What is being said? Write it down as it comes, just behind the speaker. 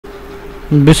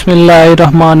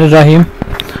बिस्मिल्लाहिर्रहमानिर्रहीम।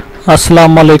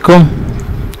 अस्सलाम वालेकुम।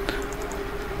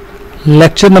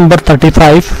 Lecture number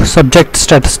 35, subject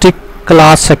statistic,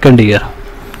 class second year,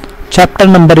 chapter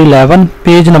number 11,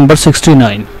 page number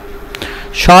 69।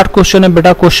 Short question है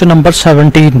बेटा, question number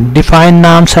 17, define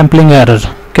non sampling error,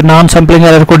 कि non sampling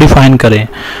error को define करें।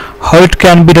 How it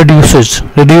can be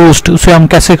reduced, उसे हम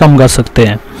कैसे कम कर सकते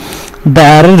हैं। द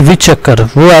एरर विच अकर,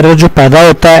 वो एरर जो पैदा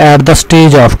होता है एट द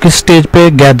स्टेज ऑफ, किस स्टेज पे,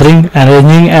 gathering,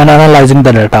 arranging and analysing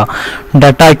the data,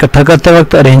 data इकट्ठा करते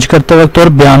वक्त, अरेंज करते वक्त और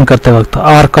बयान करते वक्त,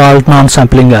 are called non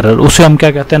sampling error, उसे हम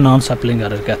क्या कहते हैं, नॉन सैम्पलिंग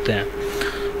एरर कहते हैं।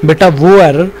 बेटा वो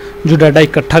एरर जो डाटा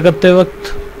इकट्ठा करते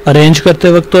वक्त, अरेंज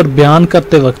करते वक्त और बयान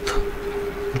करते वक्त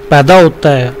पैदा होता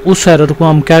है, उस एरर को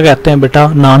हम क्या कहते हैं बेटा,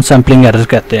 नॉन सैम्पलिंग एरर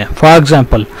कहते हैं। फॉर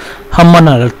एग्जांपल ह्यूमन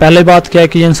एरर, पहले बात क्या है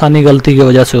कि ये इंसानी गलती की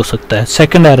वजह से हो सकता है।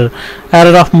 Second error,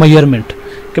 error of measurement,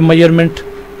 कि मेजरमेंट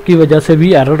की वजह से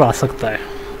भी एरर आ सकता है।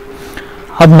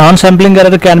 अब non sampling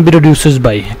error can be reduces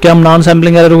by, कि हम नॉन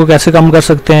सैम्पलिंग एरर को कैसे कम कर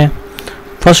सकते हैं।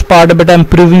 फर्स्ट पार्ट बेटा,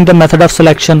 improving the method of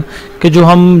selection, कि जो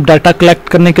हम डाटा कलेक्ट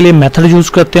करने के लिए मेथड यूज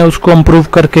करते हैं उसको इम्प्रूव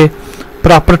करके।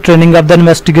 Proper training of the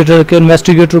investigator, के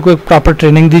इन्वेस्टिगेटर को एक प्रॉपर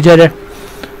ट्रेनिंग दी जाए।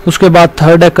 उसके बाद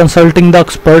थर्ड है consulting the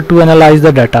expert to analyse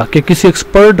the data, कि किसी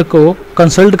एक्सपर्ट को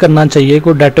कंसल्ट करना चाहिए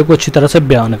को डाटा को अच्छी तरह से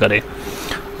बयान करे।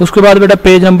 उसके बाद बेटा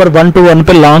पेज नंबर 121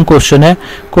 पे लॉन्ग क्वेश्चन है,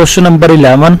 question number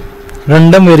 11,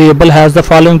 random variable has the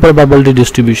following probability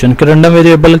distribution, कि रैंडम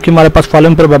वेरिएबल की हमारे पास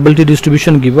फॉलोइंग प्रोबेबिलिटी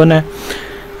डिस्ट्रीब्यूशन गिवन है।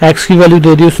 एक्स की वैल्यू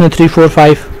दे दी उसने 3, 4,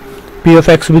 5, पी ऑफ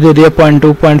एक्स भी दे दिया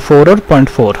 0.2, 0.4 और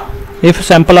 0.4। इफ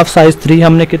सैंपल ऑफ साइज 3,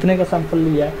 हमने कितने का सैंपल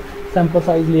लिया है, सैंपल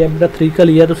साइज लिया है बेटा 3 का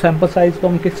लिया, तो सैंपल साइज को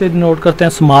हम किससे डिनोट करते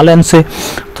हैं, स्मॉल एन से,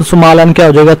 तो स्मॉल एन क्या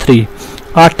हो जाएगा 3।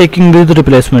 आर टेकिंग विद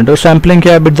रिप्लेसमेंट, और सैम्पलिंग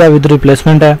क्या है बेटा, विद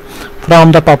रिप्लेसमेंट है।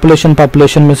 फ्रॉम द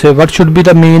पॉपुलेशन में से what should be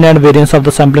the mean and variance of the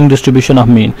sampling distribution of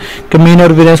mean, कि मीन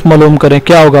और वेरिएंस मालूम करें,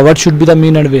 क्या होगा, what should be the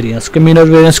mean and variance, कि मीन और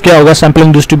वेरिएंस क्या होगा,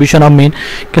 सैम्पलिंग डिस्ट्रीब्यूशन ऑफ मीन,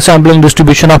 कि सैम्पलिंग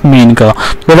डिस्ट्रीब्यूशन ऑफ मीन का,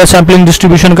 तो सैम्पलिंग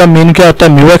डिस्ट्रीब्यूशन का मीन क्या होता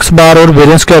है, म्यू एक्स बार, और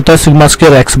वेरिएंस क्या होता है, sigma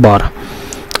square x bar.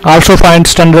 Also find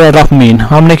standard error of mean,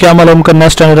 हमने क्या मालूम करना है,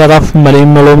 स्टैंडर्ड एरर ऑफ मीन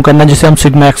मालूम करना है, जिसे हम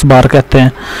सिग्मा एक्स बार कहते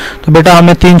हैं। तो बेटा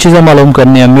हमें 3 चीजें मालूम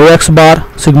करनी है, म्यू एक्स बार,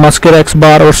 सिग्मा स्क्वायर एक्स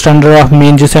बार और स्टैंडर्ड ऑफ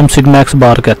मीन, जिसे हम सिग्मा एक्स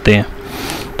बार कहते हैं।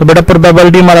 तो बेटा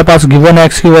प्रोबेबिलिटी हमारे पास गिवन है,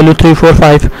 एक्स की वैल्यू 3, 4,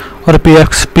 5 और पी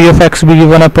ऑफ एक्स भी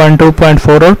गिवन है 0.2,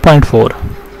 0.4 और 0.4।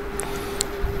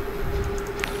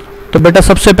 तो बेटा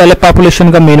सबसे पहले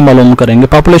पॉपुलेशन का मीन मालूम करेंगे।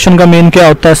 पॉपुलेशन का मीन क्या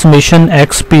होता है, summation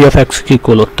x P of x की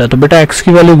इक्वल होता है। तो बेटा एक्स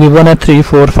की वैल्यू गिवन है 3,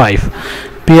 4, 5,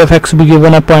 पी ऑफ एक्स भी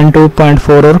गिवन है 0.2,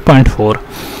 0.4 और 0.4।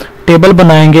 टेबल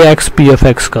बनाएंगे एक्स पी ऑफ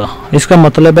एक्स का, इसका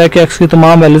मतलब है कि एक्स की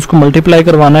तमाम वैल्यूज को मल्टीप्लाई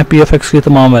करवाना है पी ऑफ एक्स की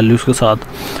तमाम वैल्यूज के साथ।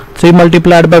 3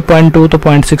 मल्टीप्लाइड बाय 0.2 तो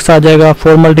 0.6 आ जाएगा,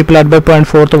 4 मल्टीप्लाइड बाय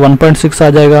 0.4 तो 1.6 आ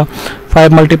जाएगा,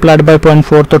 5 मल्टीप्लाइड बाय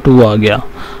 0.4 तो 2 आ गया।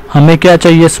 हमें क्या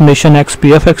चाहिए, summation x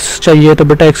P of x चाहिए। तो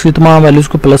बेटा एक्स की तमाम वैल्यूज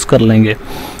को प्लस कर लेंगे,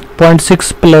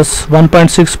 0.6 प्लस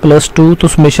 1.6 प्लस 2, तो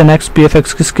summation x P of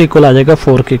x किसके इक्वल आ जाएगा,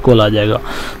 4 के इक्वल आ जाएगा।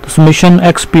 तो summation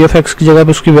x P of x की जगह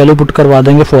पे उसकी वैल्यू पुट करवा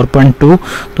देंगे 4.2,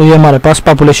 तो ये हमारे पास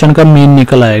पॉपुलेशन का मीन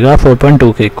निकल आएगा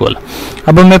 4.2 के इक्वल।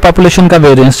 अब हमें पॉपुलेशन का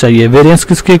वेरिएंस चाहिए, वेरिएंस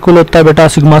किसके इक्वल होता है बेटा,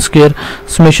 sigma square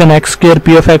summation x square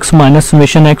P of x minus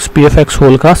summation x P of x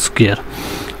whole का स्क्वायर।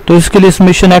 तो इसके लिए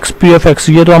summation x P of x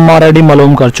ये तो हम ऑलरेडी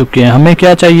मालूम कर चुके हैं। हमें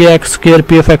क्या चाहिए, x square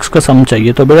P of x का सम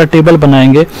चाहिए। तो बेटा टेबल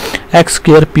बनाएंगे x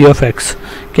square P of x,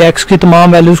 कि एक्स की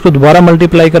तमाम वैल्यूज को दोबारा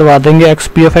मल्टीप्लाई करवा देंगे एक्स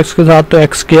पी ऑफ एक्स के साथ, तो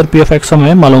x square P of x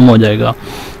हमें मालूम हो जाएगा।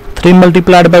 3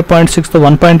 मल्टीप्लाइड बाय 0.6 तो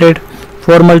 1.8,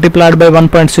 4 मल्टीप्लाइड बाय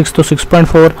 1.6 तो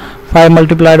 6.4, 5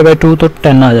 मल्टीप्लाइड बाय 2 तो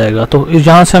 10 आ जाएगा। तो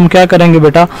यहाँ से हम क्या करेंगे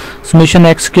बेटा, summation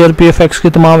x square P of x की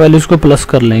तमाम वैल्यूज को प्लस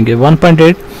कर लेंगे,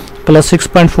 1.8 प्लस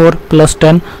 6.4 प्लस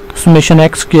 10, तो summation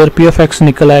x square P of x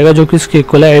निकल आएगा, जो कि इसके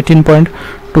इक्वल है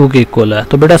 18.2 के इक्वल है।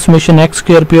 तो बेटा summation x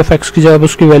square P of x की जगह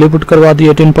उसकी वैल्यू पुट करवा दी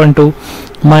 18.2,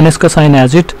 माइनस का sign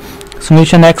as it,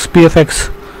 summation x P of x,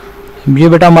 ये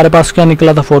बेटा हमारे पास क्या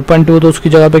निकला था 4.2, तो उसकी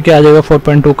जगह पे क्या आ जाएगा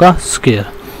 4.2 का स्क्वायर।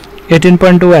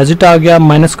 18.2 एज इट आ गया,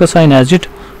 माइनस का साइन एज इट,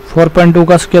 4.2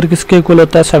 का स्क्वायर किसके इक्वल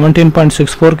होता है,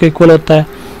 17.64 के इक्वल होता है।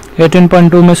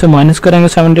 18.2 में से माइनस करेंगे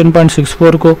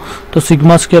 17.64 को, तो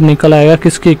सिग्मा स्क्वायर निकल आएगा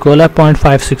किसके इक्वल है,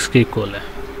 0.56 के इक्वल है।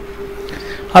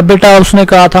 अब बेटा उसने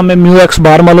कहा था हमें म्यू एक्स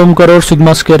बार मालूम करो और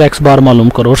सिग्मा स्क्वायर एक्स बार मालूम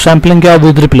करो, और सैम्पलिंग क्या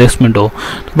विद रिप्लेसमेंट हो।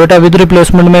 तो बेटा विद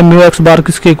रिप्लेसमेंट में म्यू एक्स बार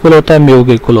किसके इक्वल होता है, म्यू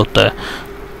के इक्वल होता है।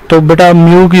 तो बेटा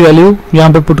म्यू की वैल्यू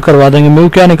यहाँ पे पुट करवा देंगे, म्यू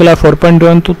क्या निकला है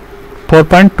 4.1, तो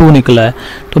 4.2 निकला है,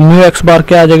 तो म्यू एक्स बार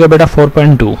क्या आ जाएगा बेटा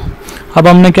 4.2। अब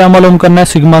हमने क्या मालूम करना है,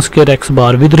 sigma square x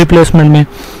bar with replacement में,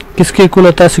 किसके इक्वल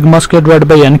होता है, sigma square divide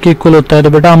by N के इक्वल होता है। तो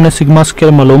बेटा हमने सिग्मा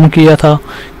स्क्वायर मालूम किया था,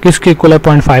 किसके इक्वल है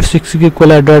 0.56 के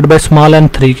इक्वल है, डिवाइड बाई स्मॉल एन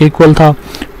 3 के इक्वल था।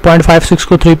 0.56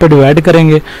 को 3 पे डिवाइड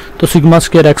करेंगे तो सिग्मा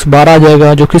स्क्वायर एक्स बार आ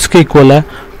जाएगा, जो किसके इक्वल है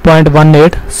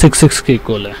 0.1866 के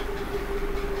इक्वल है।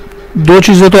 दो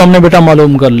चीज़ें तो हमने बेटा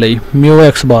मालूम कर ली, म्यू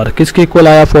एक्स बार किसके इक्वल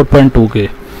आया 4.2 के,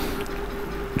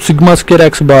 सिग्मा स्क्वायर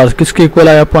एक्स बार किसके इक्वल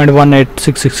आया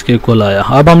 0.1866 के इक्वल आया।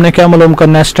 अब हमने क्या मालूम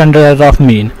करना है, standard error of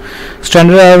mean.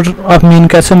 Standard error of mean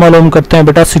कैसे मालूम करते हैं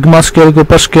बेटा, सिग्मा स्क्वायर के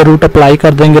ऊपर स्क्वायर रूट अप्लाई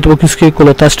कर देंगे तो वो किसके इक्वल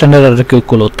होता है, स्टैंडर्ड एरर के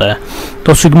इक्वल होता है।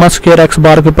 तो सिग्मा स्क्वायर एक्स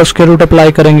बार के ऊपर स्क्वायर रूट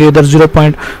अप्लाई करेंगे, इधर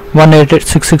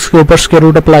 0.1866 के ऊपर स्क्वायर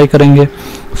रूट अप्लाई करेंगे,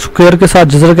 स्क्वायर के साथ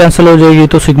जजर कैंसिल हो जाएगी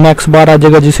तो सिग्मा एक्स बार आ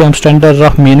जाएगा, जिसे हम स्टैंडर्ड एरर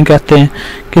ऑफ मीन कहते हैं,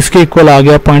 किसके इक्वल आ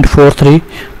गया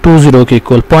 0.4320 के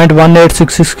इक्वल।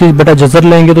 0.1866 की बेटा जजर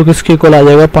लेंगे तो किसके इक्वल आ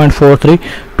जाएगा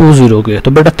 0.4320 के।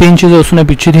 तो बेटा तीन चीज़ें उसने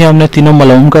पीछे थी, हमने तीनों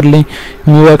मालूम कर ली।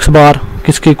 म्यू एक्स बार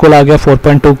किसके इक्वल आ गया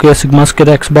 4.2 के, सिग्मा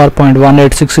स्क्वायर एक्स बार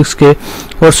 0.1866 के,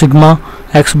 और सिग्मा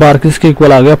एक्स बार किसके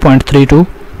इक्वल आ गया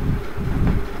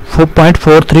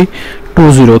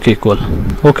 0.4320 के इक्वल।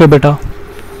 ओके बेटा,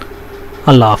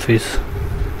 अल्लाह हाफिज़।